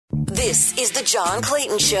This is the John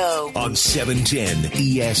Clayton Show on 710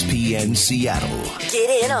 ESPN Seattle.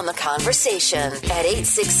 Get in on the conversation at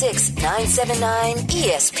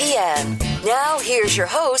 866-979-ESPN. Now, here's your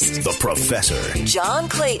host, the Professor, John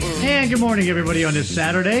Clayton. And good morning, everybody, on this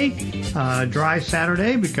Saturday. Dry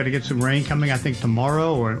Saturday. We've got to get some rain coming, I think,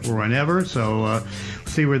 tomorrow or whenever. So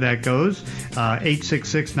see where that goes.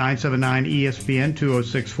 866-979-ESPN,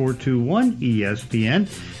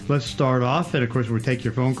 206-421-ESPN. Let's start off, and of course, we'll take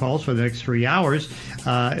your phone calls for the next 3 hours.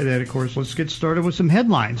 And then, of course, let's get started with some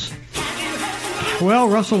headlines. Well,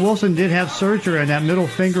 Russell Wilson did have surgery on that middle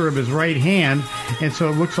finger of his right hand, and so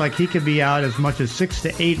it looks like he could be out as much as 6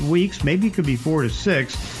 to 8 weeks. Maybe it could be 4 to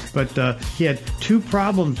 6, but he had two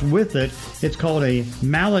problems with it. It's called a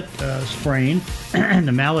mallet sprain, and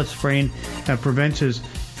the mallet sprain prevents his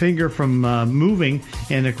finger from moving,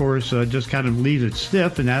 and of course just kind of leaves it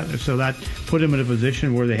stiff, and that put him in a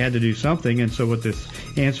position where they had to do something. And so what this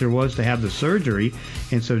answer was to have the surgery,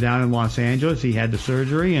 and so down in Los Angeles he had the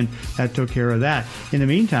surgery, and that took care of that. In the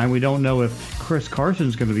meantime, we don't know if Chris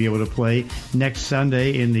Carson's going to be able to play next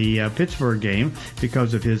Sunday in the Pittsburgh game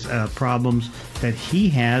because of his problems that he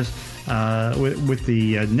has with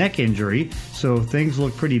the neck injury. So things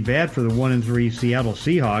look pretty bad for the 1-3 Seattle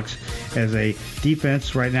Seahawks, as a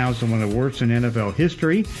defense right now is one of the worst in NFL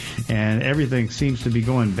history, and everything seems to be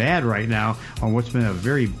going bad right now on what's been a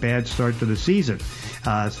very bad start to the season.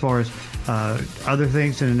 As far as other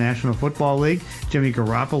things in the National Football League, Jimmy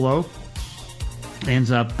Garoppolo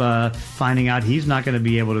ends up finding out he's not going to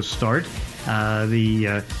be able to start.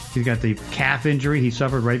 He's got the calf injury he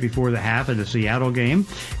suffered right before the half of the Seattle game,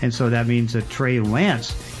 and so that means that Trey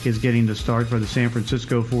Lance is getting the start for the San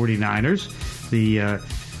Francisco 49ers. The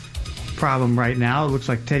problem right now, it looks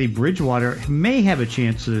like Teddy Bridgewater may have a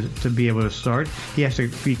chance to be able to start. He has to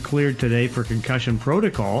be cleared today for concussion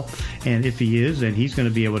protocol, and if he is, then he's going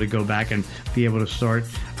to be able to go back and be able to start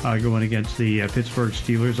going against the Pittsburgh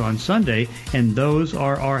Steelers on Sunday, and those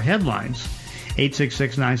are our headlines.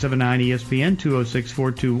 866-979-ESPN,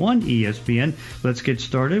 206-421-ESPN. Let's get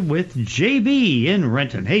started with JB in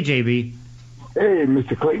Renton. Hey, JB. Hey,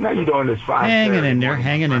 Mr. Clayton. How you doing this fine? Hanging in there.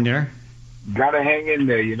 Gotta hang in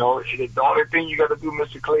there, you know. The only thing you got to do,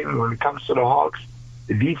 Mr. Clayton, when it comes to the Hawks,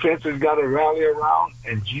 the defense has got to rally around,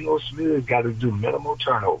 and Geno Smith has got to do minimal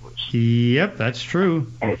turnovers. Yep, that's true.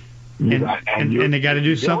 And they got to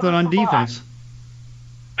do something on defense.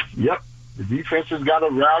 Yep, the defense has got to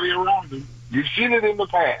rally around them. You've seen it in the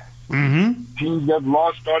past. Mm-hmm. Teams that have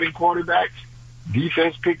lost starting quarterbacks,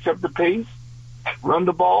 defense picks up the pace, run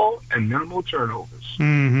the ball, and minimal turnovers.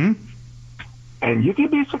 Mm-hmm. And you can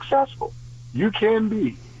be successful. You can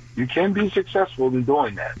be successful in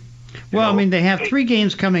doing that. Well, I mean, they have 3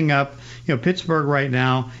 games coming up. You know, Pittsburgh right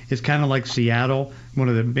now is kind of like Seattle, one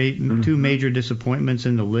of the two major disappointments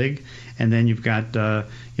in the league. And then you've got, the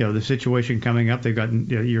situation coming up. They've got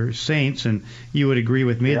your Saints, and you would agree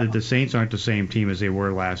with me that the Saints aren't the same team as they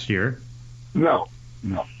were last year. No,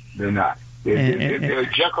 they're not. They're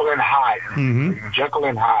Jekyll and Hyde. Mm-hmm. Jekyll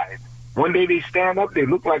and Hyde. One day they stand up, they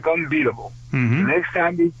look like unbeatable. Mm-hmm. The next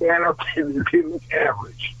time they stand up, they look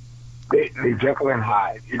average. They Jekyll and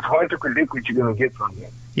Hyde. It's hard to predict what you're going to get from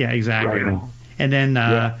them. Yeah, exactly. Right. And then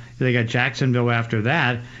they got Jacksonville after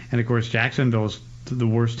that, and of course Jacksonville's the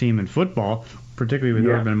worst team in football, particularly with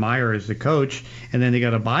Urban Meyer as the coach. And then they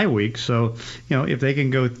got a bye week, so if they can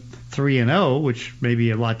go 3-0, which may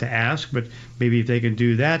be a lot to ask, but maybe if they can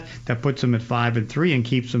do that, that puts them at 5-3 and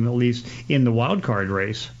keeps them at least in the wild card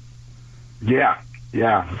race. Yeah,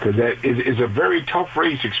 because that is a very tough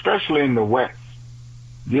race, especially in the West,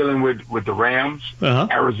 dealing with the Rams,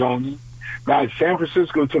 Arizona. Now, San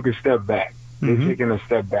Francisco took a step back. They're taking a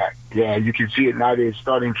step back. Yeah, you can see it now. They're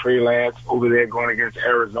starting Trey Lance over there going against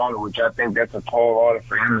Arizona, which I think that's a tall order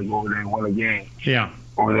for him to go over there and win a game. Yeah.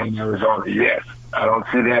 Over there in Arizona, yes. I don't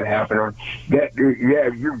see that happening.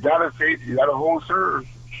 You got to hold serve.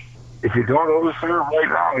 If you don't hold serve right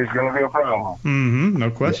now, it's going to be a problem. Mm-hmm.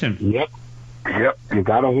 No question. Yep. You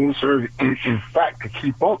got to hold serve. In fact, to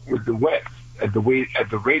keep up with the West at the rate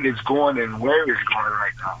it's going and where it's going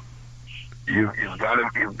right now, you've got to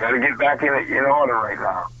get back in order right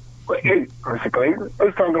now. But hey, Mr. Clayton,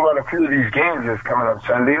 let's talk about a few of these games that's coming up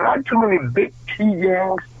Sunday. Not too many big key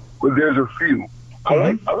games, but there's a few.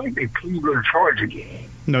 I like the Cleveland-Charger game.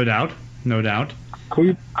 No doubt.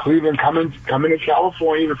 Cleveland coming to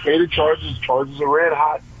California to play the Chargers. Chargers are red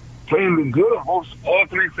hot, playing the good of all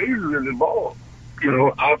 3 phases of the ball.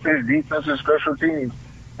 Offense, defense, and special teams.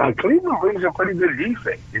 Now, Cleveland brings a pretty good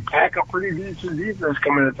defense. They pack a pretty decent defense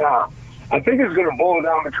coming to town. I think it's going to boil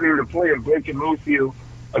down between the play of Baker Mayfield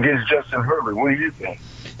against Justin Herbert. What do you think?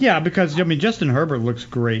 Yeah, because, I mean, Justin Herbert looks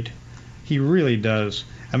great. He really does.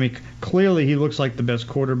 I mean, clearly he looks like the best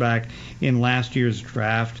quarterback in last year's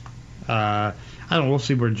draft. I don't know. We'll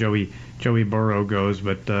see where Joey Burrow goes,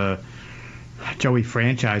 but Joey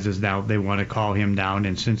franchises now, they want to call him down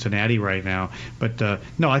in Cincinnati right now. But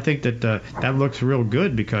no, I think that that looks real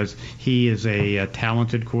good because he is a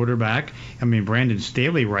talented quarterback. I mean, Brandon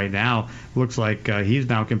Staley right now looks like he's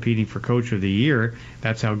now competing for Coach of the Year.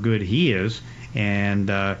 That's how good he is. And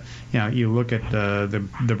you look at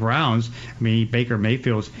the Browns. I mean, Baker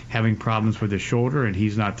Mayfield's having problems with his shoulder, and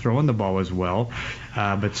he's not throwing the ball as well.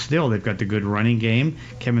 But still, they've got the good running game.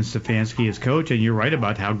 Kevin Stefanski is coach, and you're right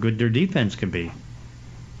about how good their defense can be.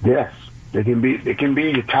 Yes, they can be. They can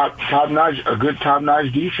be a good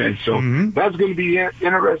top-notch defense. So that's going to be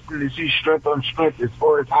interesting to see strength on strength as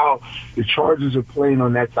far as how the Chargers are playing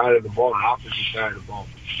on that side of the ball, the opposite side of the ball.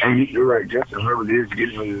 And you're right, Justin Herbert is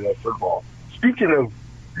getting rid of that football. Speaking of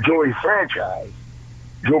Joey franchise,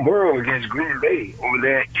 Joe Burrow against Green Bay over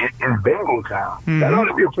there in Bengal Town. That ought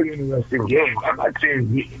to be a pretty interesting game. I'm not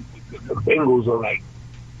saying the Bengals are like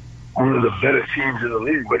one of the better teams in the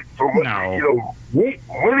league, but for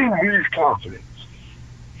winning leaves confidence.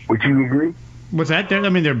 Would you agree? What's that? I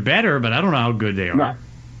mean, they're better, but I don't know how good they are.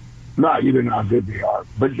 No, you don't know how good they are.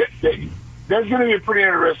 But that's going to be a pretty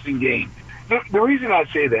interesting game. The reason I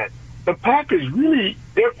say that, the Packers really,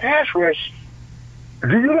 their pass rush.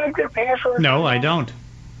 Do you like their pass rush? No, I don't.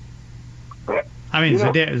 I mean,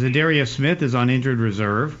 Zadarius Smith is on injured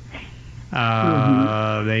reserve.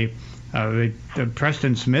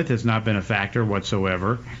 Preston Smith has not been a factor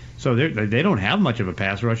whatsoever. So they don't have much of a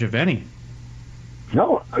pass rush, if any.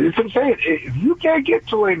 No, that's what I'm saying. If you can't get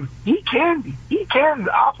to him, he can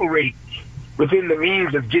operate within the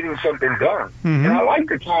means of getting something done. And I like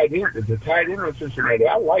the tight end in Cincinnati.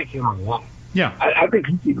 I like him a lot. Yeah. I think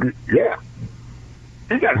he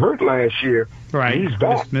got hurt last year. Right. He's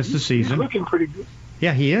back. Missed the season. He's looking pretty good.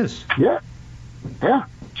 Yeah, he is. Yeah.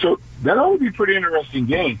 So that ought to be a pretty interesting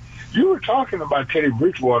game. You were talking about Teddy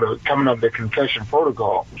Bridgewater coming up the concussion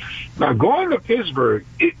protocol. Now, going to Pittsburgh,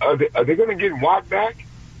 are they going to get Watt back?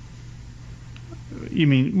 You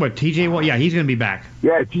mean, what, T.J. Watt? Yeah, he's going to be back.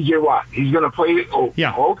 Yeah, T.J. Watt. He's going to play. Oh,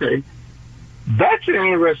 yeah. Okay. That's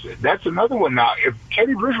interesting. That's another one now. If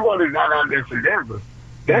Teddy Bridgewater is not out there for Denver,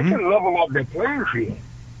 that can level up their playing field.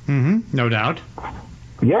 No doubt.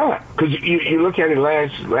 Yeah, because you look at it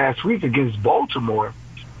last week against Baltimore.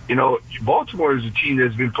 You know, Baltimore is a team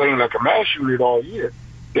that's been playing like a mass shooter all year.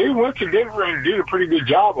 They went to Denver and did a pretty good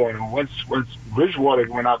job on them once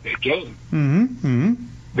Bridgewater went out that game.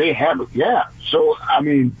 They handled, So, I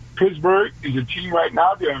mean, Pittsburgh is a team right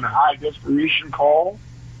now. They're on a high desperation call.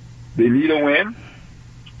 They need a win.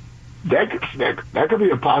 That could be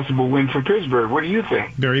a possible win for Pittsburgh. What do you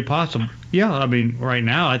think? Very possible. Yeah, I mean, right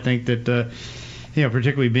now I think that,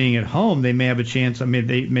 particularly being at home, they may have a chance. I mean,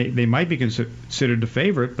 they might be considered the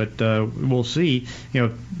favorite, but we'll see. You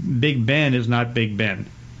know, Big Ben is not Big Ben.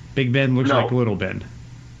 Big Ben looks like Little Ben.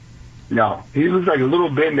 No, he looks like a little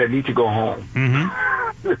Ben that needs to go home.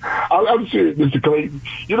 I'm serious, Mr. Clayton.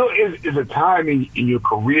 You know, is a time in your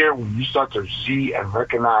career when you start to see and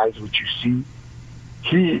recognize what you see.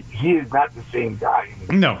 He is not the same guy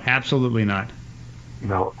anymore. No, absolutely not.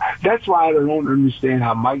 No, that's why I don't understand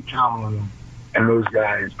how Mike Tomlin and those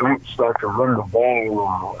guys don't start to run the ball a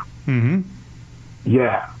little more.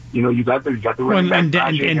 Yeah, you know, you got the running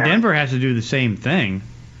back. And Denver has to do the same thing.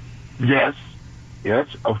 Yes,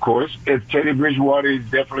 of course. If Teddy Bridgewater is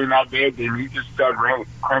definitely not there, they need to start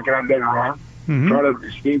cranking on that run, try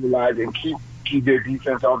to stabilize and keep their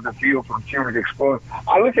defense off the field from teams exploding.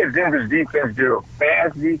 I look at Denver's defense; they're a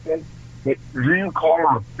fast defense. But do you call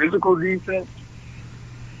them a physical defense?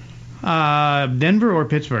 Denver or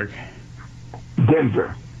Pittsburgh?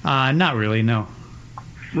 Denver. Not really, no.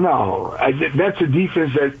 No, that's a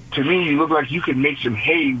defense that, to me, you look like you could make some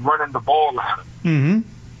hay running the ball out of.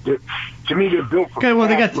 To me, they're built for. Okay, well,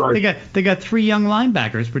 they got three young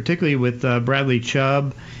linebackers, particularly with Bradley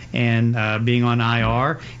Chubb and being on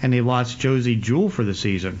IR, and they lost Josie Jewell for the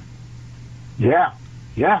season. Yeah,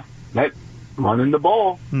 that running the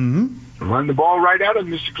ball, run the ball right out of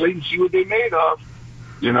Mr. Clayton, see what they made of,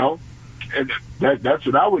 you know, and that's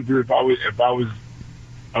what I would do if I was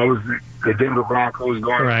the Denver Broncos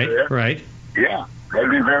going there. Right. Yeah, that'd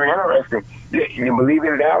be very interesting. You believe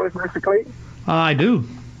in Dallas, Mr. Clayton? I do.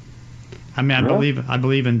 I mean, I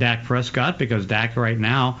believe in Dak Prescott because Dak right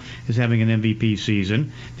now is having an MVP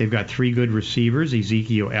season. They've got three good receivers,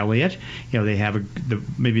 Ezekiel Elliott. You know, they have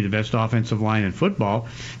maybe the best offensive line in football.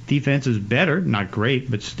 Defense is better, not great,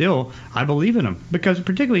 but still, I believe in them because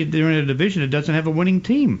particularly they're in a division that doesn't have a winning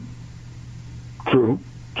team. True.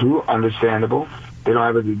 True, understandable. They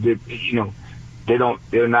don't have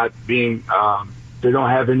they're not being. They don't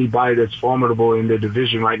have anybody that's formidable in their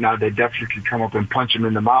division right now that definitely can come up and punch them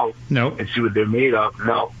in the mouth and see what they're made of.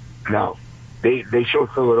 No. They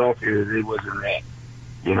showed Philadelphia that it wasn't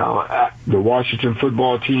that. The Washington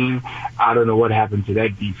football team, I don't know what happened to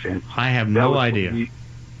that defense. I have no idea.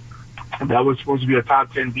 That was supposed to be a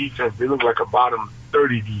top 10 defense. They look like a bottom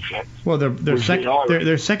 30 defense. Well,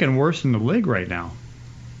 they're second worst in the league right now.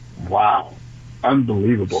 Wow.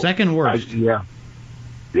 Unbelievable. Second worst. Yeah.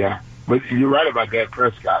 But you're right about Dak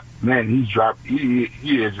Prescott. Man, he's dropped. He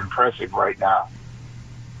is impressive right now.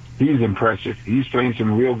 He's impressive. He's playing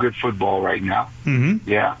some real good football right now. Mm-hmm.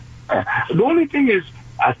 Yeah. The only thing is,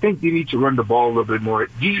 I think they need to run the ball a little bit more.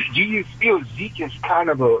 Do you feel Zeke is kind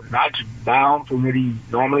of a notch down from what he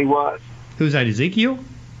normally was? Who's that, Ezekiel?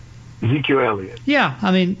 Ezekiel Elliott. Yeah,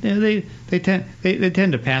 I mean they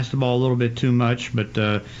tend to pass the ball a little bit too much, but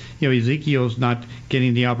Ezekiel's not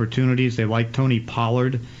getting the opportunities. They like Tony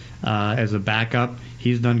Pollard as a backup.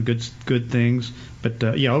 He's done good things, but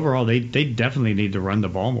overall they definitely need to run the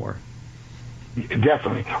ball more.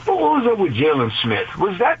 Definitely. But what was up with Jalen Smith?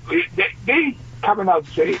 Was that they coming out and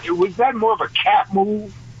say was that more of a cap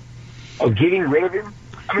move of getting rid of him?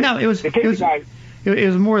 I mean, no, it was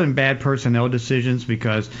more than bad personnel decisions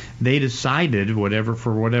because they decided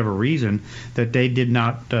for whatever reason that they did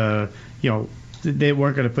not they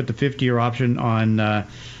weren't going to put the 50-year option on the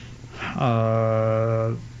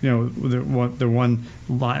one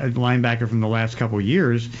linebacker from the last couple of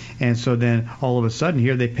years, and so then all of a sudden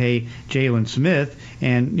here they pay Jalen Smith,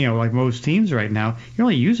 and like most teams right now, you're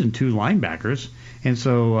only using 2 linebackers, and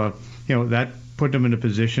so that put him in a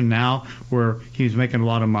position now where he's making a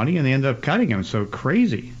lot of money, and they end up cutting him. So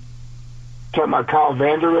crazy. Talking about Kyle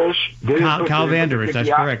Vander Esch? Kyle Vander Esch, that's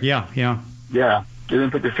correct. Yeah. Yeah. They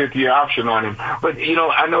didn't put the 50-year option on him. But,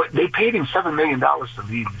 I know they paid him $7 million to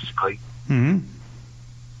leave, Mr. Clayton.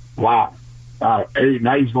 Mm-hmm. Wow. Hey,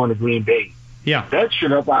 now he's going to Green Bay. Yeah. That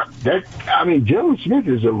should have... Jalen Smith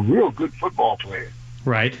is a real good football player.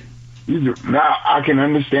 Right. Now, I can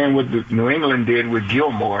understand what the New England did with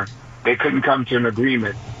Gilmore. They couldn't come to an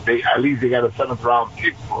agreement. At least they got a 7th-round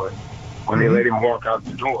pick for it when they let him walk out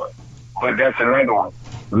the door. But that's another one.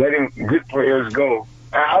 Letting good players go.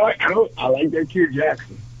 I like that kid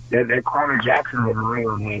Jackson. That Connor Jackson that New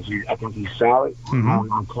England has. I think he's solid.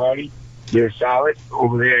 McCarty, they're solid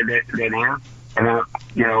over there at that end. And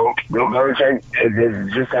Bill Belichick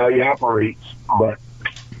is just how he operates. But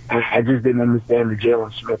I just didn't understand the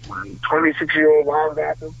Jalen Smith one. 26-year-old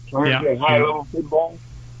linebacker playing high-level football.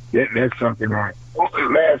 That's something right.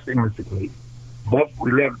 Last thing, Mr. Clayton.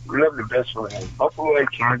 We love the best for him. Buffalo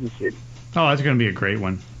at Kansas City. Oh, that's going to be a great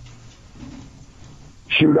one.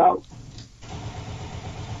 Shootout?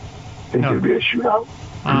 Think it'll be a shootout?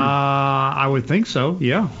 I would think so.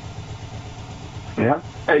 Yeah. Yeah.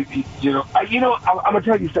 Hey, I'm gonna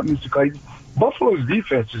tell you something, Mr. Clayton. Buffalo's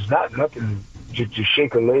defense is not nothing to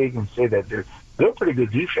shake a leg and say that they're a pretty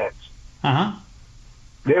good defense.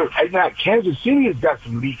 Kansas City has got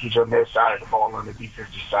some leakage on their side of the ball on the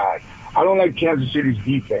defensive side. I don't like Kansas City's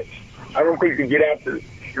defense. I don't think they get after,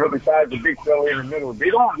 besides the big fella in the middle, they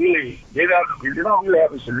don't really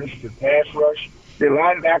have a significant pass rush. Their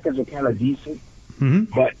linebackers are kind of decent,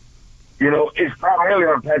 but it's primarily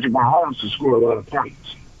on Patrick Mahomes to score a lot of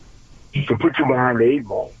points. He can put you behind the 8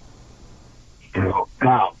 ball.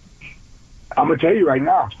 Now I'm gonna tell you right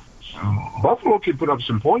now, Buffalo can put up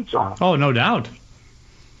some points on them. Oh, no doubt.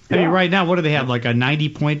 I mean, right now, what do they have? Like a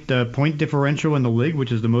 90-point point differential in the league,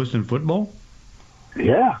 which is the most in football.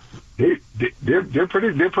 Yeah, they're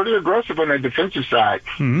pretty aggressive on that defensive side.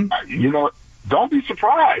 Don't be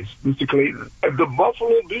surprised, Mr. Clayton, if the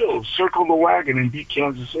Buffalo Bills circle the wagon and beat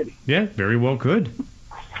Kansas City. Yeah, very well could.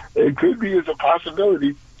 It could be as a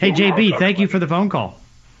possibility. Hey, JB, thank you for the phone call.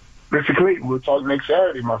 Mr. Clayton, we'll talk next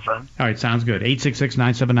Saturday, my friend. All right, sounds good.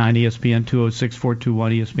 866-979-ESPN,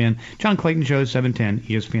 206-421-ESPN. John Clayton Show, 710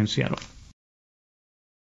 ESPN Seattle.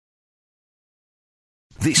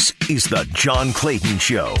 This is the John Clayton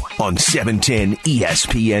Show on 710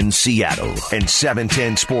 ESPN Seattle and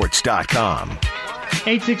 710sports.com.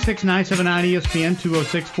 866-979-ESPN,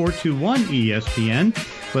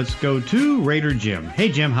 206-421-ESPN. Let's go to Raider Jim. Hey,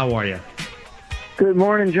 Jim, how are you? Good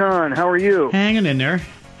morning, John. How are you? Hanging in there.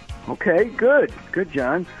 Okay, good. Good,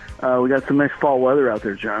 John. We got some nice fall weather out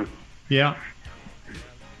there, John. Yeah.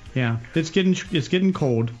 It's getting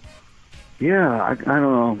cold. Yeah, I don't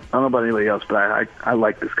know. I don't know about anybody else, but I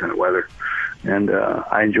like this kind of weather, and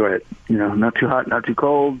I enjoy it. Not too hot, not too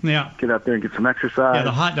cold. Yeah. Get out there and get some exercise. Yeah,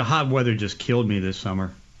 the hot weather just killed me this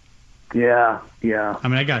summer. Yeah. I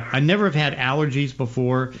mean, I never have had allergies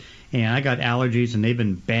before, and I got allergies, and they've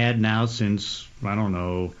been bad now since, I don't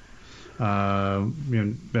know,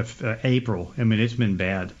 April. I mean, it's been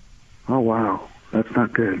bad. Oh, wow. That's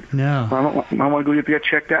not good. No. I want to go get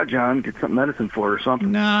checked out, John, get some medicine for it or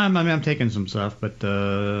something. No, I'm taking some stuff, but,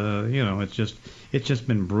 it's just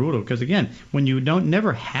been brutal. Because, again, when you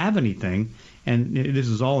never have anything, and this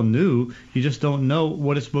is all new, you just don't know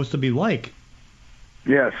what it's supposed to be like.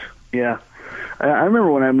 Yes, yeah. I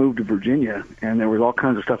remember when I moved to Virginia, and there was all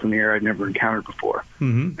kinds of stuff in the air I'd never encountered before.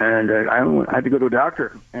 Mm-hmm. And I had to go to a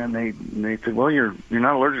doctor, and they said, well, you're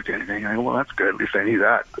not allergic to anything. I go, well, that's good. At least I knew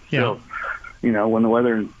that. But still, when the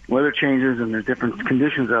weather changes and there's different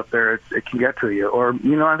conditions out there, it can get to you. Or,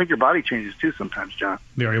 I think your body changes too sometimes, John.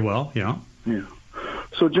 Very well, yeah. Yeah.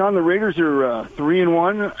 So, John, the Raiders are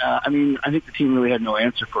 3-1. I think the team really had no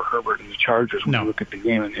answer for Herbert and the Chargers when you look at the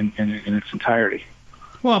game in its entirety.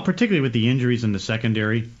 Well, particularly with the injuries in the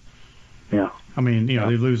secondary. Yeah. I mean, they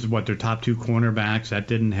lose, their top two cornerbacks. That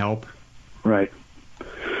didn't help. Right.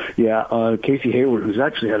 Yeah, Casey Hayward, who's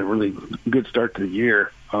actually had a really good start to the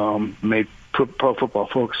year, made Pro Football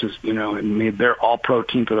Focus, and made their all-pro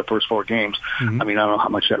team for the first 4 games. Mm-hmm. I mean, I don't know how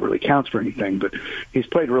much that really counts for anything, but he's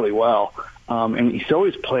played really well. And he's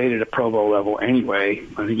always played at a Pro Bowl level anyway.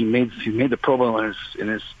 I think he made the Pro Bowl in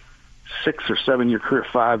his 6 or 7 year career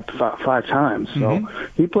five times. So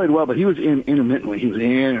he played well, but he was intermittently. He was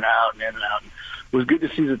in and out and in and out. It was good to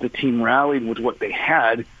see that the team rallied with what they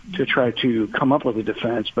had to try to come up with a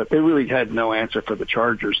defense, but they really had no answer for the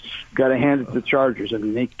Chargers. Got to hand it to the Chargers. I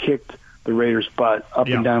mean, they kicked the Raiders' butt up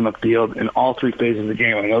and down the field in all 3 phases of the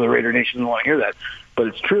game. I know the Raider Nation doesn't want to hear that, but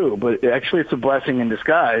it's true. But actually, it's a blessing in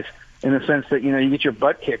disguise in the sense that, you get your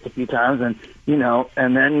butt kicked a few times and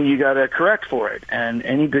then you got to correct for it. And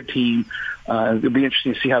any good team, it'll be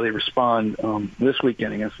interesting to see how they respond this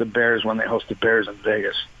weekend against the Bears when they host the Bears in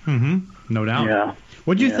Vegas. Mm-hmm. No doubt. Yeah.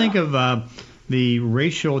 What do you think of the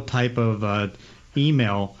racial type of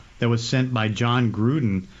email that was sent by John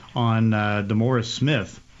Gruden on DeMaurice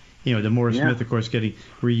Smith? DeMaurice Smith, of course, getting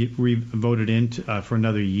voted in for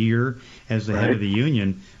another year as the head of the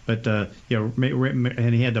union. But and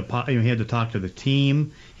he had to talk to the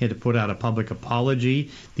team. He had to put out a public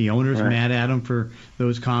apology. The owner's mad at him for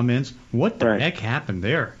those comments. What the heck happened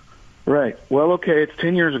there? Right. Well, okay, it's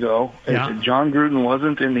 10 years ago. Yeah. John Gruden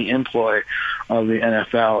wasn't in the employ of the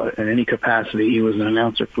NFL in any capacity. He was an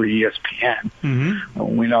announcer for ESPN.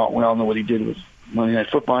 Mm-hmm. We all know what he did with Monday Night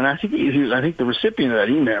Football, and I think the recipient of that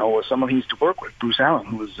email was someone he used to work with, Bruce Allen,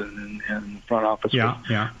 who was in the front office.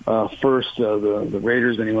 First the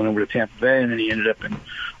Raiders, then he went over to Tampa Bay, and then he ended up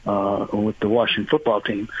with the Washington Football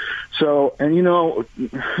Team. So, and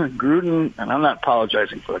Gruden, and I'm not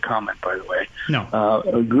apologizing for the comment, by the way. No,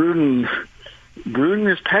 Gruden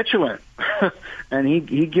is petulant, and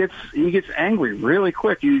he gets angry really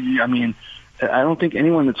quick. I don't think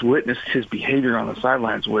anyone that's witnessed his behavior on the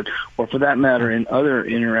sidelines would, or for that matter, in other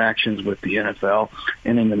interactions with the NFL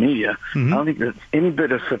and in the media. Mm-hmm. I don't think there's any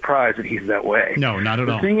bit of surprise that he's that way. No, not at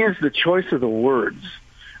all. The thing is the choice of the words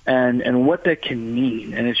and what that can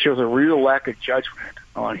mean, and it shows a real lack of judgment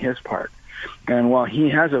on his part. And while he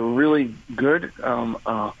has a really good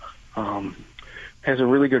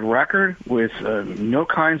record with no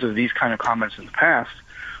kinds of these kind of comments in the past,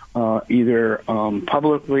 either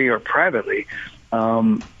publicly or privately,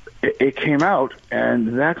 it came out,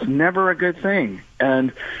 and that's never a good thing.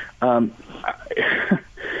 And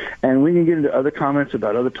and we can get into other comments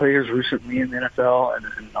about other players recently in the NFL, and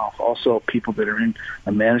also people that are in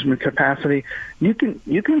a management capacity. You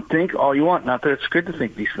can think all you want. Not that it's good to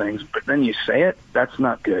think these things, but then you say it. That's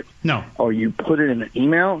not good. No. Or you put it in an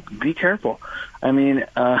email. Be careful. I mean,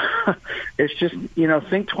 it's just,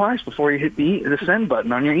 think twice before you hit the send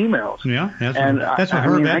button on your emails. Yeah, that's what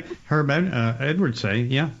Herb Edwards say.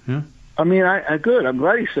 Yeah. I mean, good. I'm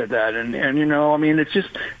glad he said that. And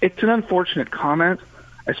it's an unfortunate comment,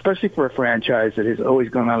 especially for a franchise that has always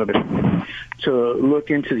gone out of it to look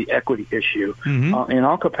into the equity issue in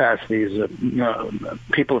all capacities.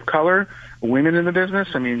 People of color, women in the business.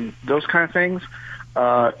 I mean, those kind of things.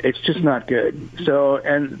 It's just not good. So,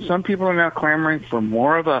 and some people are now clamoring for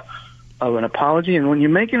more of an apology. And when you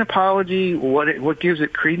make an apology, what gives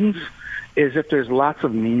it credence is if there's lots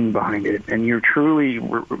of meaning behind it, and you truly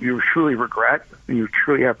regret, and you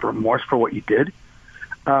truly have remorse for what you did.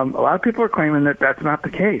 A lot of people are claiming that that's not the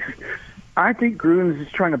case. I think Gruden is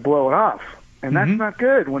just trying to blow it off, and that's not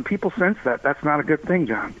good. When people sense that, that's not a good thing,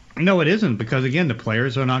 John. No, it isn't, because, again, the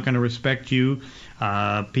players are not going to respect you.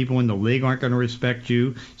 People in the league aren't going to respect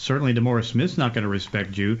you. Certainly DeMaurice Smith's not going to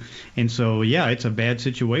respect you. And so, yeah, it's a bad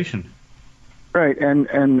situation. Right,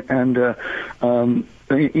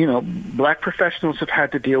 black professionals have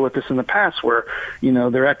had to deal with this in the past, where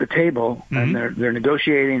they're at the table and they're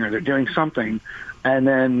negotiating or they're doing something, and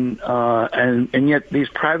then and yet these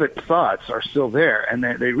private thoughts are still there, and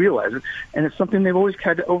they realize it, and it's something they've always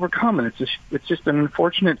had to overcome, and it's just an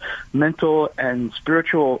unfortunate mental and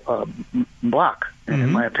spiritual block, in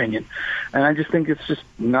my opinion, and I just think it's just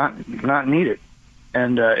not needed.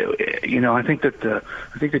 And I think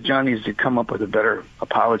that John needs to come up with a better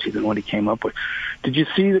apology than what he came up with. Did you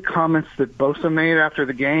see the comments that Bosa made after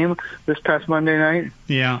the game this past Monday night?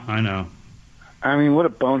 Yeah, I know. I mean, what a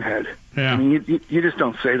bonehead. Yeah. I mean, you just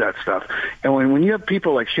don't say that stuff. And when you have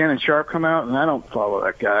people like Shannon Sharp come out, and I don't follow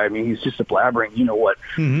that guy. I mean, he's just a blabbering, you know what.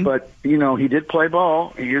 Mm-hmm. But, he did play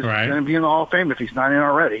ball. He is going to be in the Hall of Fame if he's not in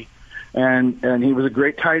already. And he was a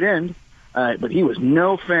great tight end. But he was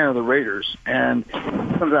no fan of the Raiders, and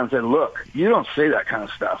sometimes said, "Look, you don't say that kind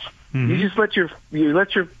of stuff. Mm-hmm. You just let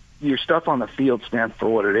your stuff on the field stand for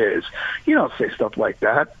what it is. You don't say stuff like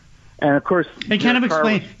that." And of course, hey, kind of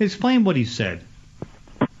explain what he said.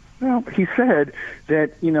 Well, he said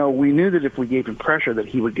that we knew that if we gave him pressure, that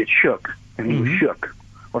he would get shook, and he was shook,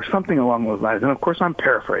 or something along those lines. And of course, I'm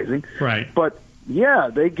paraphrasing, right? But yeah,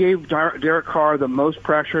 they gave Derek Carr the most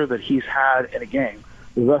pressure that he's had in a game.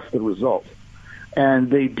 Thus the result. And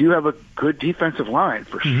they do have a good defensive line,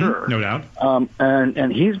 for sure. No doubt.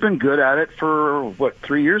 And he's been good at it for,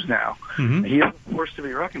 3 years now. Mm-hmm. He is a force to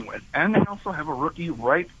be reckoned with. And they also have a rookie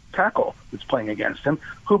right tackle that's playing against him,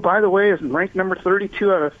 who, by the way, is ranked number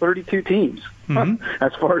 32 out of 32 teams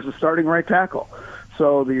as far as the starting right tackle.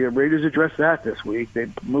 So the Raiders addressed that this week. They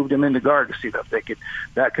moved him into guard to see if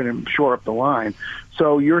that could shore up the line.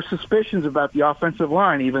 So your suspicions about the offensive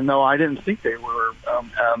line, even though I didn't think they were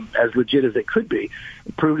as legit as they could be,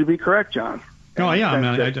 proved to be correct, John. Oh, yeah.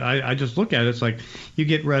 I just look at it. It's like you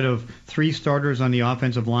get rid of 3 starters on the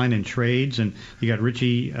offensive line in trades, and you got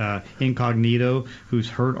Richie Incognito, who's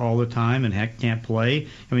hurt all the time and can't play.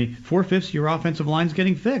 I mean, 4/5 of your offensive line's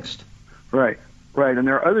getting fixed. Right, and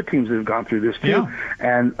there are other teams that have gone through this too. Yeah.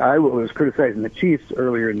 And I was criticizing the Chiefs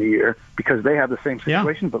earlier in the year because they have the same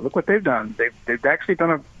situation. Yeah. But look what they've done. They've actually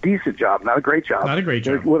done a decent job, not a great job. Not a great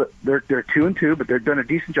job. They're 2-2, but they've done a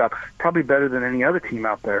decent job, probably better than any other team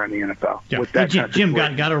out there in the NFL. Yeah. Hey, Jim,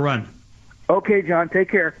 got to run. Okay, John, take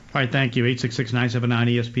care. All right, thank you.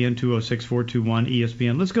 866-979-ESPN,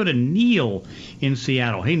 206-421-ESPN. Let's go to Neil in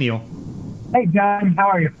Seattle. Hey, Neil. Hey, John. How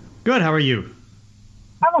are you? Good. How are you?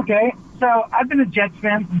 I'm okay. So I've been a Jets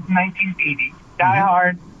fan since 1980. Die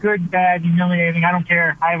hard, good, bad, humiliating. I don't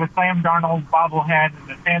care. I have a Sam Darnold bobblehead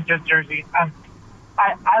and a Sanchez jersey.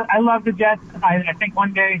 I love the Jets. I think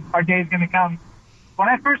one day our day is going to come. When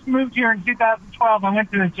I first moved here in 2012, I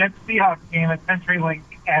went to a Jets-Seahawks game at CenturyLink,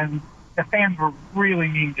 and the fans were really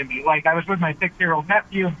mean to me. Like, I was with my 6-year-old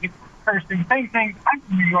nephew, and people were cursing, saying things. I'm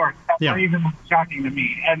from New York. That were even shocking to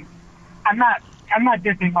me. And I'm not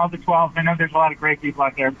dissing all the 12. I know there's a lot of great people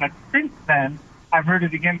out there, but since then, I've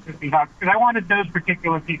rooted against the Seahawks because I wanted those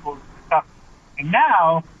particular people to suffer. And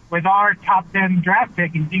now, with our top 10 draft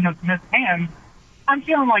pick in Geno Smith's hands, I'm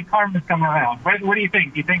feeling like karma's come around. What do you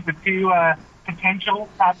think? Do you think the 2 potential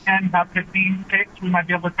top 10, top 15 picks, we might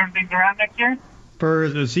be able to turn things around next year? For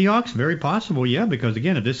the Seahawks, very possible, yeah, because,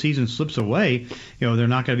 again, if this season slips away, they're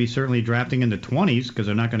not going to be certainly drafting in the 20s because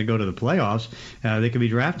they're not going to go to the playoffs. They could be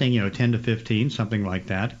drafting, 10 to 15, something like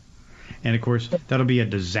that. And, of course, that'll be a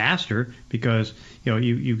disaster because,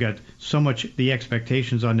 you've got so much the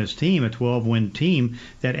expectations on this team, a 12-win team,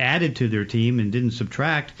 that added to their team and didn't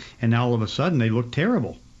subtract, and now all of a sudden they look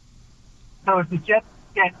terrible. So if the Jets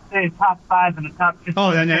get, say, top 5 and the top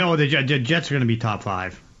 15... the Jets are going to be top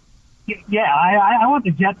 5. Yeah, I want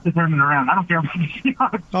the Jets to turn it around. I don't care about the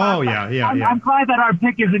Seahawks. Oh, yeah. I'm glad that our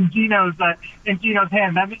pick is in Geno's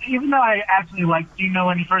hands. I mean, even though I actually liked Geno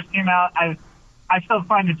when he first came out, I still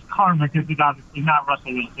find it's karma because he's obviously not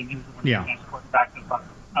Russell Wilson. He's one of the best quarterbacks of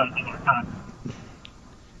our time.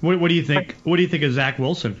 What do you think? What do you think of Zach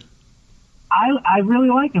Wilson? I really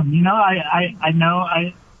like him. I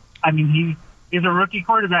mean, he's a rookie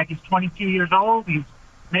quarterback. He's 22 years old. He's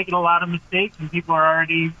making a lot of mistakes, and people are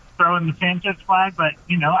already throwing the Sanchez flag, but,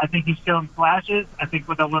 I think he's showing flashes. I think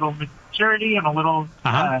with a little maturity and a little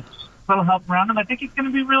help around him, I think he's going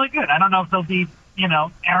to be really good. I don't know if he'll be,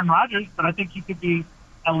 Aaron Rodgers, but I think he could be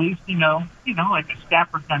at least, like a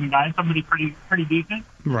Stafford kind of guy, somebody pretty decent.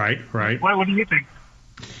 Right. What do you think?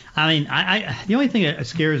 I mean, the only thing that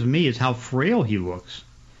scares me is how frail he looks.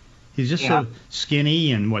 He's just so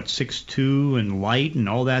skinny and 6'2" and light and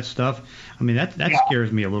all that stuff. I mean, that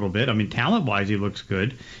scares me a little bit. I mean, talent-wise, he looks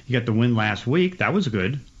good. You got the win last week. That was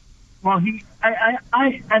good. Well,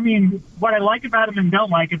 I mean, what I like about him and don't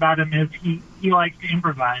like about him is he likes to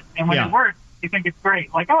improvise, and when it works, you think it's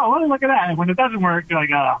great. Like, oh, well, look at that. And when it doesn't work, you're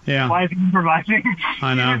like, oh, why is he improvising?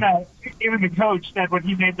 I know. Even the coach said when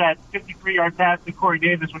he made that 53-yard pass to Corey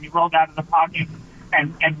Davis when he rolled out of the pocket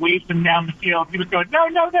and waved him down the field, he was going, no.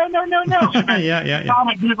 Yeah.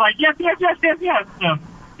 He was like, yes. So,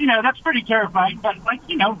 that's pretty terrifying. But,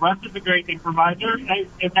 Russ is a great improviser, and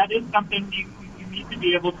that is something you need to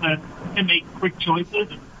be able to make quick choices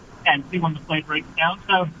and see when the play breaks down.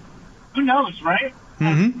 So, who knows, right?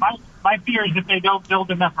 Mm-hmm. My fear is if they don't build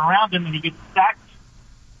enough around him and he gets sacked,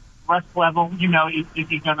 Russ level, is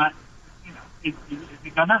he gonna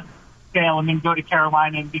fail and then go to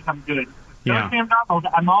Carolina and become good? So Sam Darnold,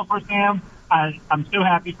 I'm all for Sam. I'm so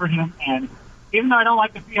happy for him. And even though I don't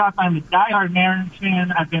like the Seahawks, I'm a diehard Mariners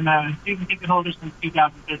fan. I've been a season ticket holder since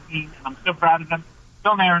 2015, and I'm so proud of them.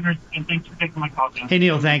 Still Mariners, and thanks for taking my call, John. Hey,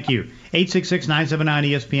 Neil, thank you.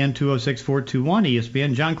 866-979-ESPN, 206-421,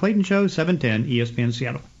 ESPN. John Clayton Show, 710, ESPN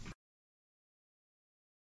Seattle.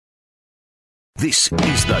 This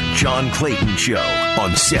is the John Clayton Show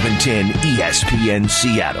on 710 ESPN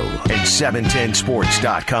Seattle and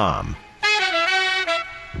 710sports.com.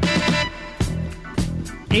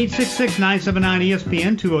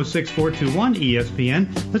 866-979-ESPN, 206-421,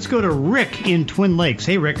 ESPN. Let's go to Rick in Twin Lakes.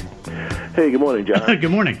 Hey, Rick. Hey, good morning, John. Good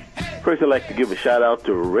morning. First, I'd like to give a shout-out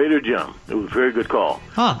to Raider Jim. It was a very good call.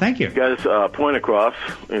 Oh, thank you. Got his point across,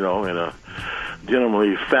 in a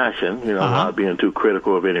gentlemanly fashion, not being too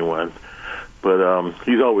critical of anyone. But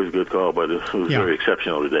he's always a good call, but it was very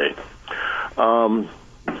exceptional today. I'm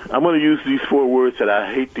going to use these 4 words that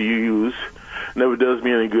I hate to use. Never does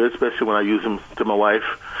me any good, especially when I use them to my wife,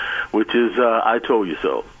 which is I told you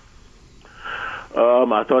so.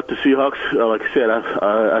 I thought the Seahawks, like I said,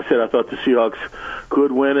 I thought the Seahawks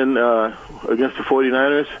could win against the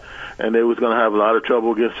 49ers, and they was going to have a lot of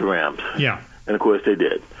trouble against the Rams. Yeah. And, of course, they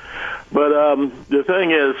did. But the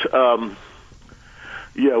thing is,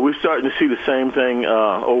 we're starting to see the same thing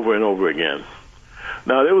over and over again.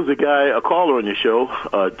 Now, there was a caller on your show,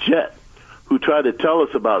 Jet, who tried to tell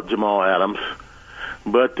us about Jamal Adams,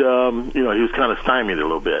 but, he was kind of stymied a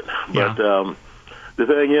little bit. Yeah. But the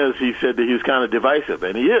thing is, he said that he was kind of divisive,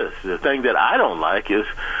 and he is. The thing that I don't like is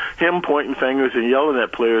him pointing fingers and yelling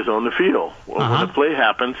at players on the field when the play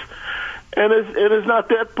happens. And it is not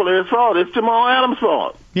that player's fault. It's Jamal Adams'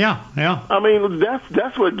 fault. Yeah. I mean,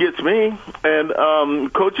 that's what gets me.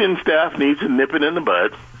 And coaching staff needs to nip it in the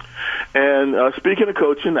bud. And speaking of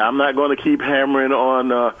coaching, I'm not going to keep hammering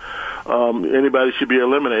on anybody should be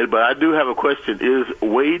eliminated, but I do have a question. Is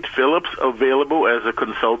Wade Phillips available as a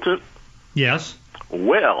consultant? Yes.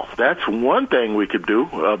 Well, that's one thing we could do,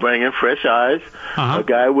 bring in fresh eyes, a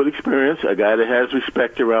guy with experience, a guy that has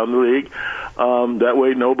respect around the league. That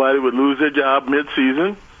way nobody would lose their job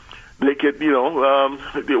mid-season. They could,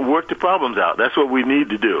 work the problems out. That's what we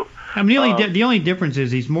need to do. I mean, the only difference is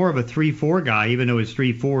he's more of a 3-4 guy, even though his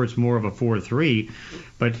 3-4 is more of a 4-3.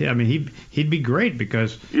 But, I mean, he'd be great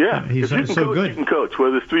because he's so good. He can coach,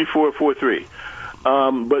 whether it's 3-4 or 4-3.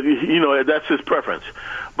 But, that's his preference.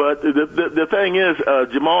 But the thing is,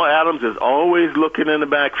 Jamal Adams is always looking in the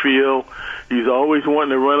backfield. He's always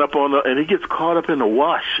wanting to run up and he gets caught up in the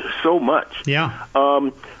wash so much. Yeah.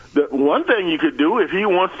 The one thing you could do, if he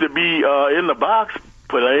wants to be in the box,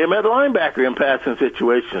 put him at linebacker in passing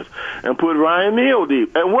situations and put Ryan Neal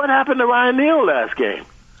deep. And what happened to Ryan Neal last game?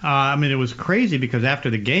 It was crazy because after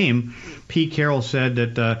the game, Pete Carroll said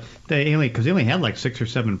that they only had like 6 or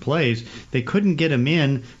 7 plays, they couldn't get him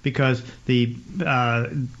in because the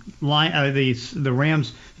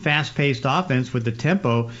Rams' fast-paced offense with the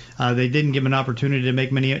tempo, they didn't give him an opportunity to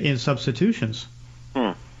make many substitutions.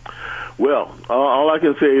 Well, all I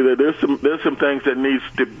can say is that there's some things that needs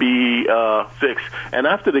to be fixed. And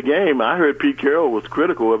after the game, I heard Pete Carroll was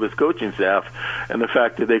critical of his coaching staff and the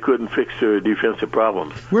fact that they couldn't fix their defensive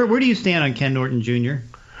problems. Where do you stand on Ken Norton Jr.?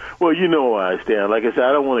 Well, you know where I stand. Like I said,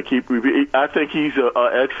 I don't want to keep repeating. I think he's an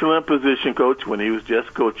excellent position coach when he was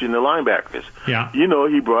just coaching the linebackers. Yeah.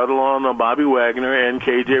 He brought along Bobby Wagner and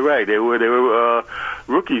K.J. Wright. They were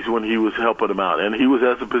rookies when he was helping them out, and he was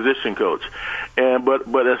as a position coach.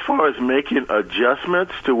 But as far as making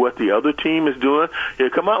adjustments to what the other team is doing,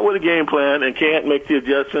 he'll come out with a game plan and can't make the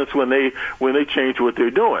adjustments when they change what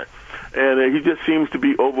they're doing. And he just seems to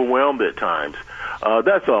be overwhelmed at times.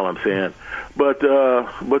 That's all I'm saying. But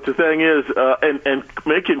the thing is, and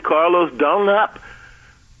making Carlos Dunlap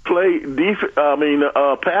play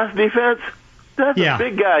pass defense. That's a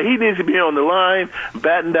big guy. He needs to be on the line,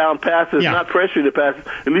 batting down passes, not pressuring the passes.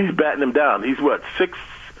 At least batting them down. He's what,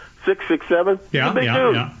 6'7"? Yeah, He's a big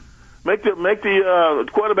dude. Yeah. Make the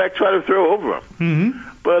quarterback try to throw over him. Mm-hmm.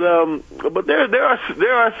 But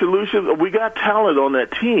there are solutions. We got talent on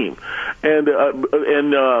that team, and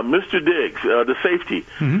Mr. Diggs, the safety,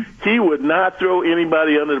 he would not throw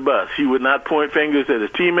anybody under the bus. He would not point fingers at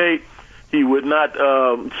his teammate. He would not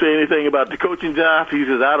say anything about the coaching job. He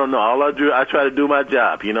says, "I don't know. All I do, I try to do my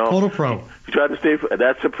job." You know, total pro. He tried to stay.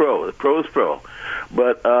 That's a pro. The pro is pro.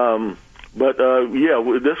 But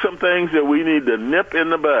yeah, there's some things that we need to nip in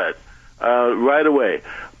the bud right away.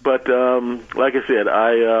 But like I said,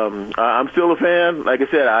 I'm still a fan. Like I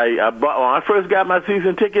said, I bought, when I first got my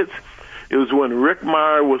season tickets, it was when Rick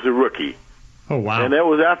Meyer was a rookie. Oh wow! And that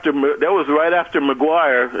was right after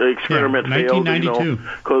McGuire experiment failed, 1992.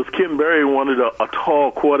 Because Ken Berry wanted a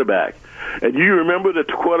tall quarterback. And you remember the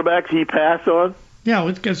quarterback he passed on? Yeah,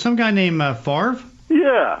 it's some guy named Favre.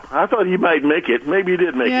 Yeah, I thought he might make it. Maybe he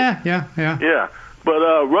did make it. Yeah. But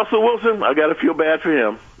Russell Wilson, I got to feel bad for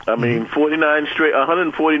him. I mean,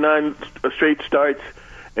 149 straight starts,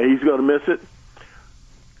 and he's going to miss it.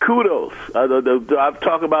 Kudos. I've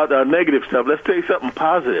talked about negative stuff. Let's take something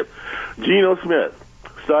positive. Geno Smith,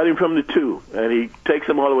 starting from the 2, and he takes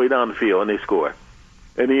them all the way down the field, and they score.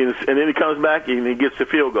 And then he comes back, and he gets the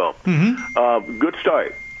field goal. Good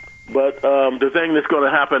start. But the thing that's going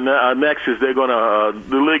to happen next is the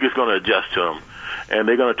league is going to adjust to him, and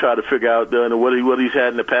they're going to try to figure out what he's had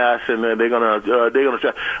in the past, and they're going to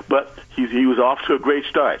try. But he was off to a great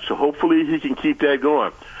start, so hopefully he can keep that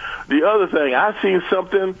going. The other thing, I seen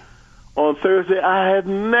something on Thursday I had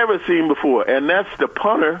never seen before, and that's the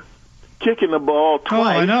punter kicking the ball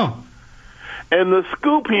twice. Oh, I know. And the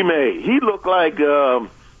scoop he made, he looked like a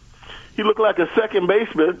second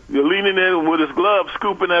baseman, leaning in with his glove,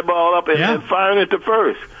 scooping that ball up and firing it to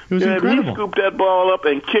first. It was incredible. He scooped that ball up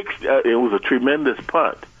and kicked. It was a tremendous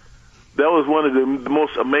punt. That was one of the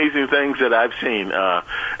most amazing things that I've seen.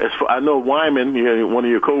 I know Wyman, one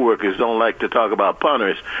of your coworkers, don't like to talk about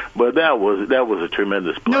punters, but that was a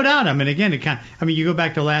tremendous punt. No doubt. I mean, again, you go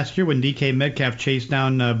back to last year when DK Metcalf chased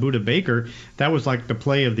down Budda Baker. That was like the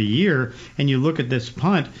play of the year. And you look at this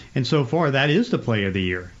punt, and so far that is the play of the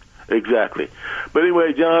year. Exactly. But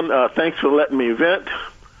anyway, John, thanks for letting me vent.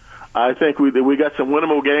 I think we got some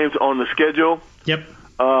winnable games on the schedule. Yep.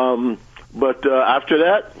 But after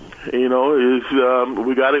that, we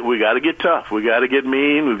got to get tough. We got to get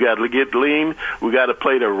mean. We got to get lean. We got to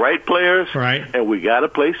play the right players. Right. And we got to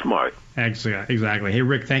play smart. Exactly. Hey,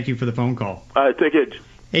 Rick, thank you for the phone call. All right, take it.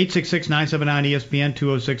 866-979-ESPN,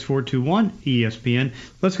 206-421-ESPN.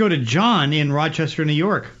 Let's go to John in Rochester, New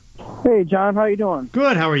York. Hey, John, how you doing?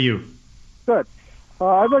 Good. How are you? Good.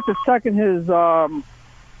 I'd like to second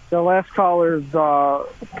the last caller's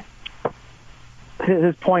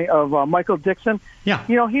his point of Michael Dixon. Yeah.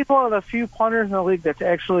 He's one of the few punters in the league that's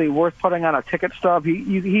actually worth putting on a ticket stub.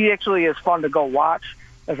 He actually is fun to go watch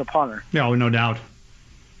as a punter. No doubt.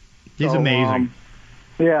 He's amazing.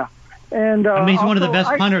 Yeah. And he's one of the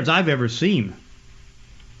best punters I've ever seen.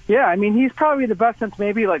 Yeah, I mean, he's probably the best since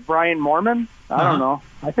maybe like Brian Moorman. I don't know.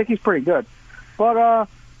 I think he's pretty good. But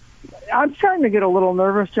I'm starting to get a little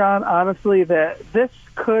nervous, John, honestly, that this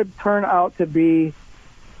could turn out to be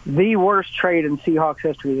the worst trade in Seahawks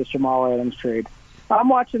history, this Jamal Adams trade. I'm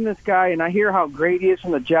watching this guy, and I hear how great he is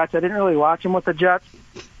from the Jets. I didn't really watch him with the Jets.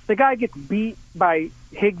 The guy gets beat by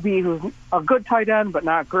Higbee, who's a good tight end, but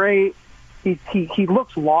not great. He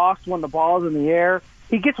looks lost when the ball is in the air.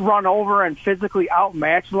 He gets run over and physically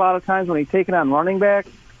outmatched a lot of times when he's taking on running back.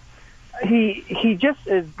 He just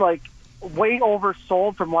is like way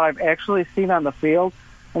oversold from what I've actually seen on the field.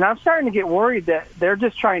 And I'm starting to get worried that they're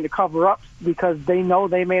just trying to cover up because they know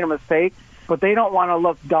they made a mistake, but they don't want to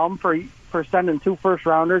look dumb for sending 2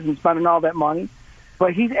 first-rounders and spending all that money.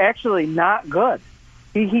 But he's actually not good.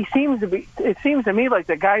 He seems to be. It seems to me like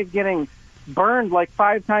the guy's getting burned like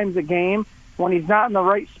 5 times a game. When he's not in the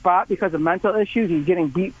right spot because of mental issues, he's getting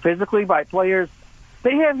beat physically by players.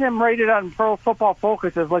 They have him rated on Pro Football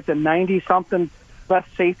Focus as like the 90-something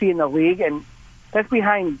best safety in the league, and that's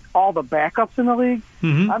behind all the backups in the league.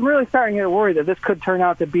 Mm-hmm. I'm really starting to get worried that this could turn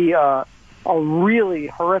out to be a really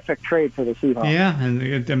horrific trade for the Seahawks. Yeah, and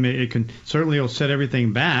it can certainly will set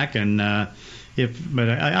everything back. And but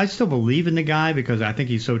I still believe in the guy because I think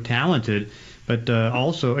he's so talented. But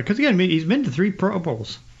also because again, he's been to 3 Pro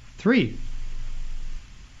Bowls, 3.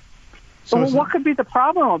 So what could be the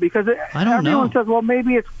problem? Because everyone says, well,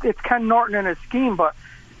 maybe it's Ken Norton and his scheme, but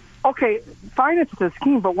okay, fine, it's a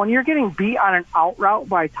scheme, but when you're getting beat on an out route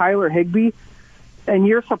by Tyler Higbee and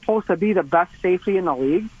you're supposed to be the best safety in the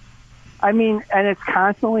league, I mean, and it's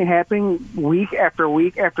constantly happening week after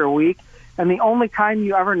week after week, and the only time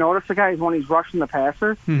you ever notice the guy is when he's rushing the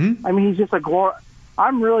passer. Mm-hmm. I mean, he's just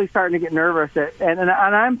I'm really starting to get nervous. And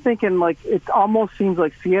I'm thinking, like, it almost seems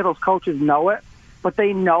like Seattle's coaches know it, but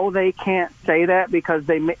they know they can't say that because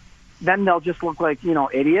then they'll just look like,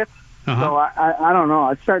 idiots. Uh-huh. So I don't know.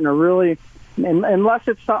 It's starting to really, unless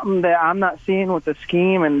it's something that I'm not seeing with the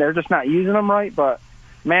scheme and they're just not using them right. But,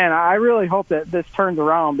 man, I really hope that this turns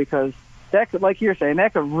around because that could, like you're saying,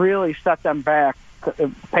 that could really set them back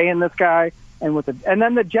paying this guy. And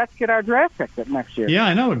then the Jets get our draft pick next year. Yeah,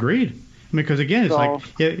 I know. Agreed. Because again, it's like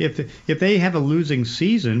if they have a losing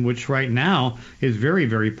season, which right now is very,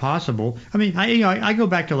 very possible. I mean, I go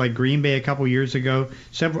back to like Green Bay a couple years ago,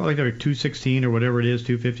 several like 216 or whatever it is,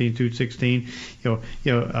 215, 216.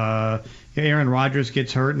 Aaron Rodgers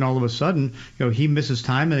gets hurt, and all of a sudden, he misses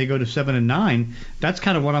time, and they go to 7-9. That's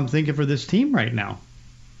kind of what I'm thinking for this team right now.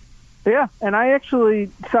 Yeah, and I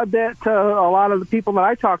actually said that to a lot of the people that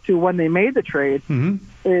I talked to when they made the trade. Mm-hmm.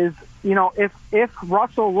 Is if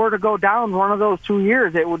Russell were to go down one of those 2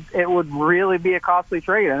 years, it would really be a costly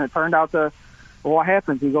trade. And it turned out to what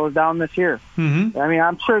happens. He goes down this year. Mm-hmm. I mean,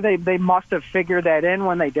 I'm sure they must have figured that in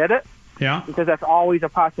when they did it. Yeah. Because that's always a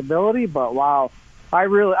possibility. But wow, I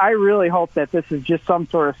really hope that this is just some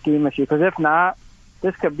sort of scheme issue. Because if not,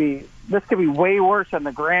 this could be way worse than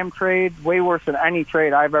the Graham trade, way worse than any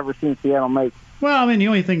trade I've ever seen Seattle make. Well, I mean, the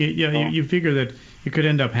only thing you figure that it could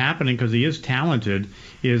end up happening because he is talented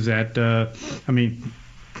is that as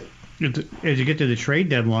you get to the trade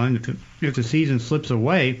deadline, if the season slips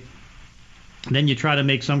away, then you try to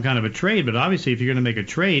make some kind of a trade. But obviously, if you're going to make a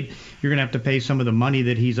trade, you're going to have to pay some of the money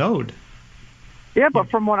that he's owed. Yeah, but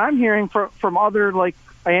from what I'm hearing from other like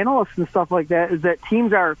analysts and stuff like that, is that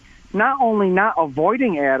teams are not only not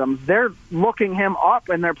avoiding Adams, they're looking him up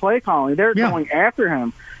in their play calling. They're going after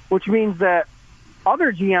him, which means that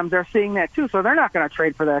other GMs are seeing that too. So they're not going to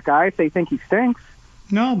trade for that guy if they think he stinks.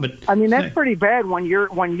 No, but I mean that's pretty bad when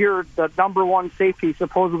you're the number one safety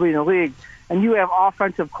supposedly in the league, and you have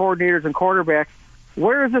offensive coordinators and quarterbacks.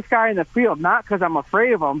 Where is this guy in the field? Not because I'm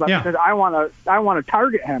afraid of him, but because I want to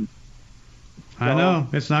target him. I know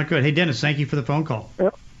it's not good. Hey, Dennis, thank you for the phone call.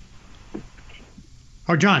 Yep.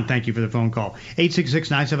 Or John, thank you for the phone call.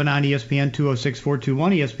 866-979-ESPN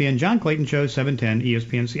 206-421 ESPN John Clayton Show 710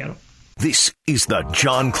 ESPN Seattle. This is the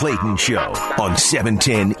John Clayton Show on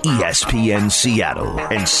 710 ESPN Seattle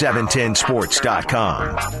and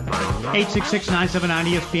 710sports.com.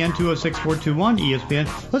 866-979-ESPN 206-421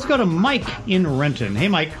 ESPN. Let's go to Mike in Renton. Hey,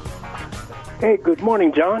 Mike. Hey, good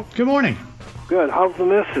morning, John. Good morning. Good. How's the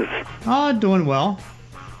missus? Doing well.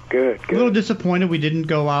 Good. A little disappointed we didn't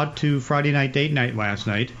go out to Friday night date night last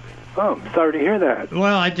night. Oh, I'm sorry to hear that.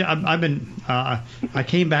 Well, I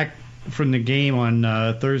came back from the game on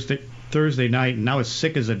Thursday night, and I was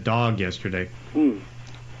sick as a dog yesterday. I'm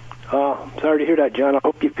sorry to hear that, John. I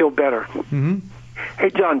hope you feel better. Mm-hmm. Hey,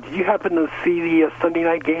 John, did you happen to see the Sunday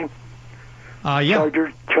night game? Yeah.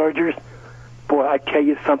 Chargers. Boy, I tell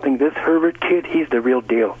you something. This Herbert kid, he's the real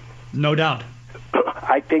deal. No doubt.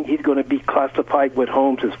 I think he's going to be classified with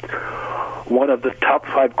Holmes as one of the top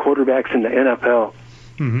 5 quarterbacks in the NFL.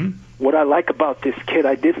 Mm-hmm. What I like about this kid,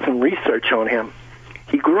 I did some research on him.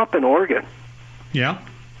 He grew up in Oregon. Yeah.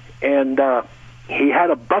 And he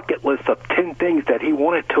had a bucket list of 10 things that he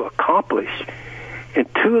wanted to accomplish.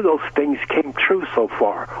 And 2 of those things came true so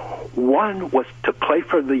far. One was to play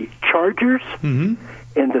for the Chargers, mm-hmm.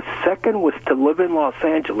 and the second was to live in Los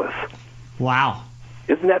Angeles. Wow.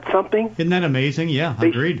 Isn't that something? Isn't that amazing? Yeah,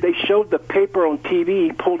 agreed. They showed the paper on TV.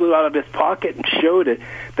 He pulled it out of his pocket and showed it.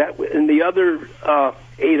 And the other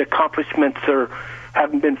 8 accomplishments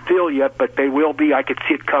haven't been filled yet, but they will be. I could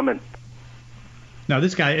see it coming. No,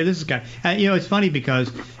 this guy. It's funny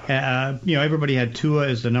because everybody had Tua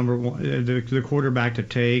as the number one, the quarterback to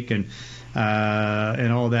take, and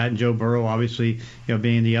all that, and Joe Burrow obviously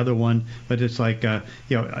being the other one. But it's like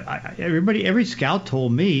every scout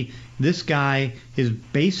told me this guy is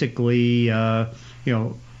basically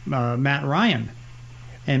Matt Ryan,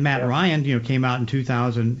 and Matt Ryan came out in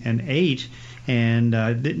 2008, and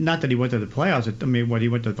not that he went to the playoffs. I mean, he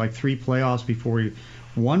went to like 3 playoffs before he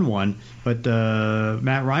won one, but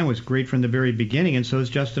Matt Ryan was great from the very beginning, and so is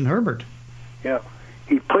Justin Herbert. Yeah.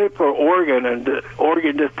 He played for Oregon, and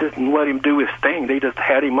Oregon just didn't let him do his thing. They just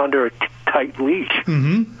had him under a tight leash.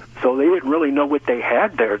 Mm-hmm. So they didn't really know what they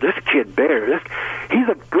had there. This kid Bear, he's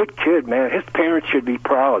a good kid, man. His parents should be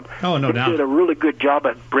proud. Oh, no doubt. They did a really good job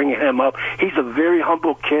at bringing him up. He's a very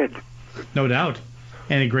humble kid. No doubt.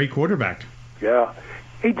 And a great quarterback. Yeah.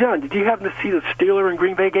 Hey, John, did you happen to see the Steeler and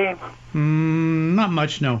Green Bay game? Not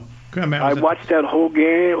much, no. I watched that whole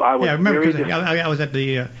game. I remember because I was at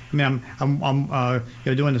the. I'm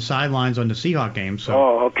doing the sidelines on the Seahawks game. So.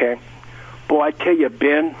 Oh, okay. Boy, I tell you,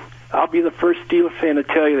 Ben, I'll be the first Steelers fan to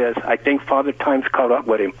tell you this. I think Father Time's caught up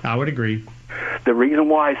with him. I would agree. The reason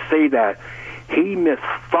why I say that, he missed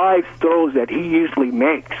 5 throws that he usually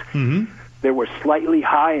makes. Mm-hmm. They were slightly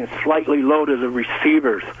high and slightly low to the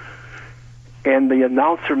receivers. And the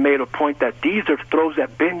announcer made a point that these are throws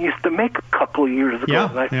that Ben used to make a couple of years ago. Yeah,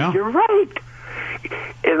 and I think yeah. you're right.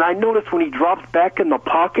 And I noticed when he drops back in the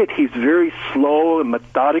pocket, he's very slow and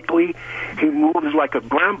methodically. He moves like a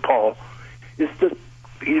grandpa. It's just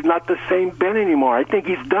he's not the same Ben anymore. I think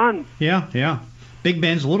he's done. Yeah. Big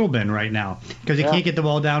Ben's little Ben right now because he can't get the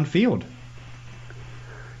ball downfield.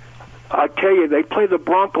 I tell you, they play the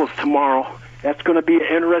Broncos tomorrow. That's going to be an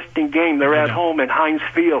interesting game. They're at home in Heinz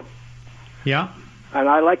Field. Yeah. And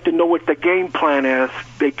I like to know what the game plan is.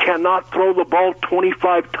 They cannot throw the ball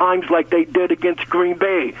 25 times like they did against Green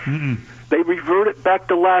Bay. Mm-mm. They reverted back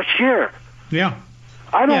to last year. Yeah.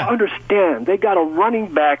 I don't understand. They got a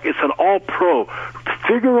running back. It's an all-pro.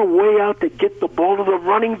 Figure a way out to get the ball to the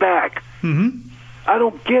running back. Mm-hmm. I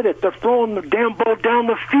don't get it. They're throwing the damn ball down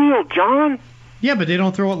the field, John. Yeah, but they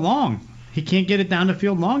don't throw it long. He can't get it down the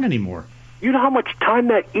field long anymore. You know how much time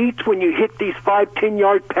that eats when you hit these 5,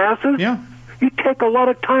 10-yard passes? Yeah. You take a lot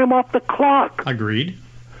of time off the clock. Agreed.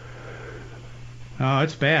 Oh,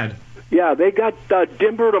 it's bad. Yeah, they got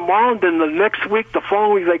Denver tomorrow, and then the next week, the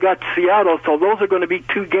following week, they got Seattle. So those are going to be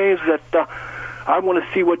 2 games that I want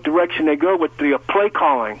to see what direction they go with the play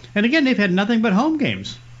calling. And again, they've had nothing but home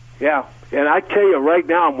games. Yeah, and I tell you right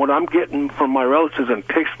now, what I'm getting from my relatives in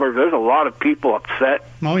Pittsburgh, there's a lot of people upset.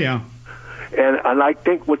 Oh, yeah. And I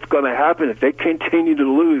think what's going to happen, if they continue to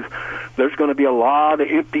lose, there's going to be a lot of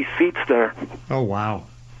empty seats there. Oh, wow.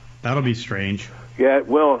 That'll be strange. Yeah, it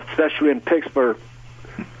will, especially in Pittsburgh.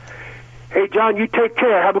 Hey, John, you take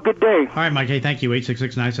care. Have a good day. All right, Mike. Hey, thank you.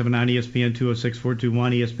 866-979-ESPN,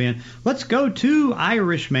 206-421-ESPN. Let's go to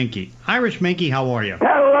Irish Menke. Irish Menke, how are you?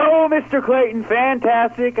 Hello, Mr. Clayton.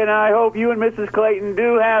 Fantastic, and I hope you and Mrs. Clayton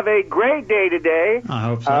do have a great day today. I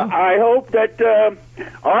hope so. I hope that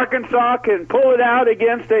Arkansas can pull it out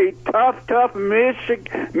against a tough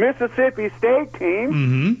Mississippi State team.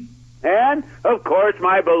 Mm-hmm. And, of course,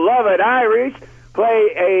 my beloved Irish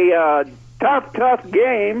play a tough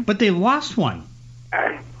game. But they lost one.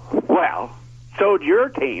 Well, so'd your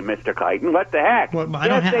team, Mr. Clayton. What the heck? Well,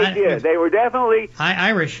 Yes, they did. They were definitely...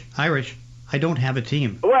 Irish. I don't have a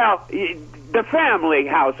team. Well, the family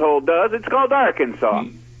household does. It's called Arkansas.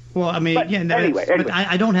 Well, I mean, But yeah. anyway. But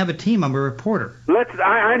I don't have a team. I'm a reporter.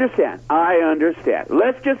 I understand.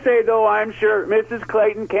 Let's just say, though, I'm sure Mrs.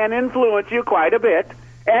 Clayton can influence you quite a bit.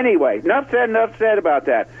 Anyway, enough said about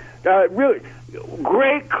that. Really,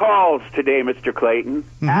 great calls today, Mr. Clayton.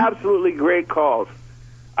 Mm-hmm. Absolutely great calls.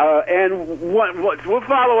 And we'll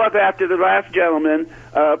follow up after the last gentleman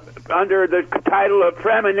under the title of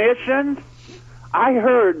premonitions. I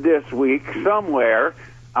heard this week somewhere,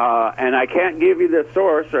 and I can't give you the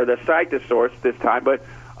source or the cite the source this time, but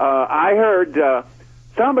I heard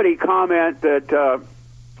somebody comment that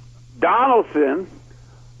Donaldson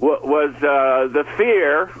was the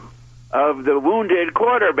fear of the wounded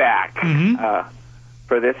quarterback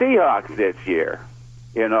for the Seahawks this year.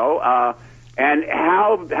 You know, and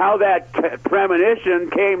how that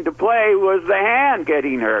premonition came to play was the hand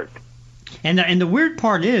getting hurt. And the weird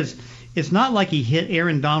part is, it's not like he hit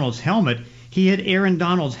Aaron Donald's helmet. He hit Aaron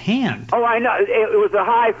Donald's hand. Oh, I know. It was a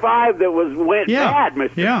high five that went bad,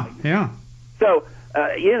 Mr. Yeah. So,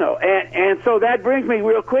 you know, and so that brings me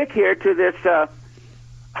real quick here to this.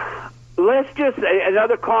 Let's just,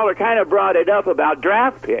 another caller kind of brought it up about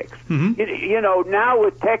draft picks. Mm-hmm. You know, now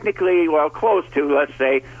with technically, well, close to, let's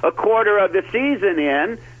say, a quarter of the season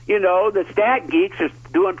in, you know, the stat geeks are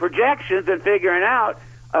doing projections and figuring out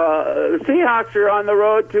the Seahawks are on the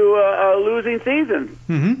road to a losing season.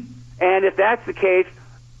 Mm-hmm. And if that's the case,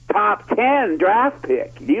 top 10 draft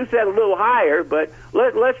pick. You said a little higher, but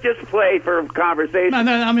let's just play for conversation.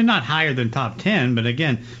 No, I mean, not higher than top 10, but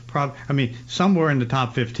again, somewhere in the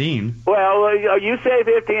top 15. Well, you say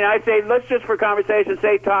 15, I say, let's just for conversation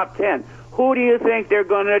say top 10. Who do you think they're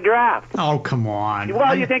going to draft? Oh, come on.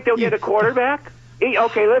 Well, you think they'll get a quarterback?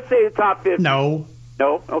 Okay, let's say the top 15. No.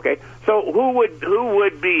 Okay. So who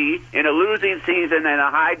would be in a losing season and a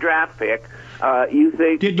high draft pick? You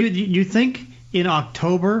think? You think in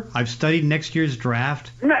October I've studied next year's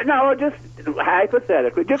draft? No, just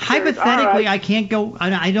hypothetically. Hypothetically, I can't go.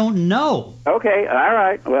 I don't know. Okay, all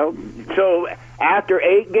right. Well, so after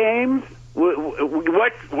 8 games,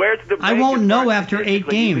 where's the? I won't know after 8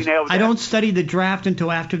 games. I don't study the draft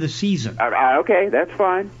until after the season. Okay, that's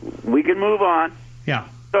fine. We can move on. Yeah.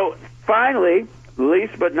 So finally,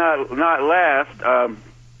 least but not last,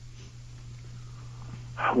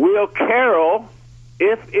 Will Carroll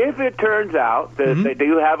if it turns out that they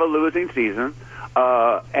do have a losing season,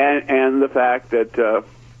 and the fact that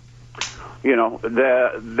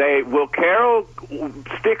will Carroll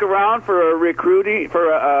stick around for a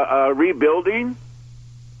rebuilding?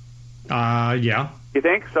 Yeah. You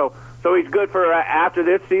think so? So he's good for after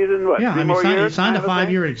this season. What? Yeah, 3 more years? He signed a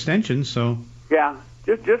 5-year extension, so. Yeah,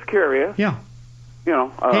 just curious. Yeah. Hey,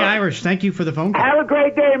 Irish, thank you for the phone call. Have a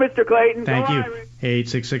great day, Mr. Clayton. Thank Go you. Irish. Hey,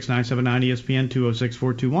 866-979-ESPN,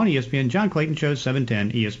 206-421, ESPN, John Clayton Show,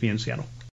 710 ESPN Seattle.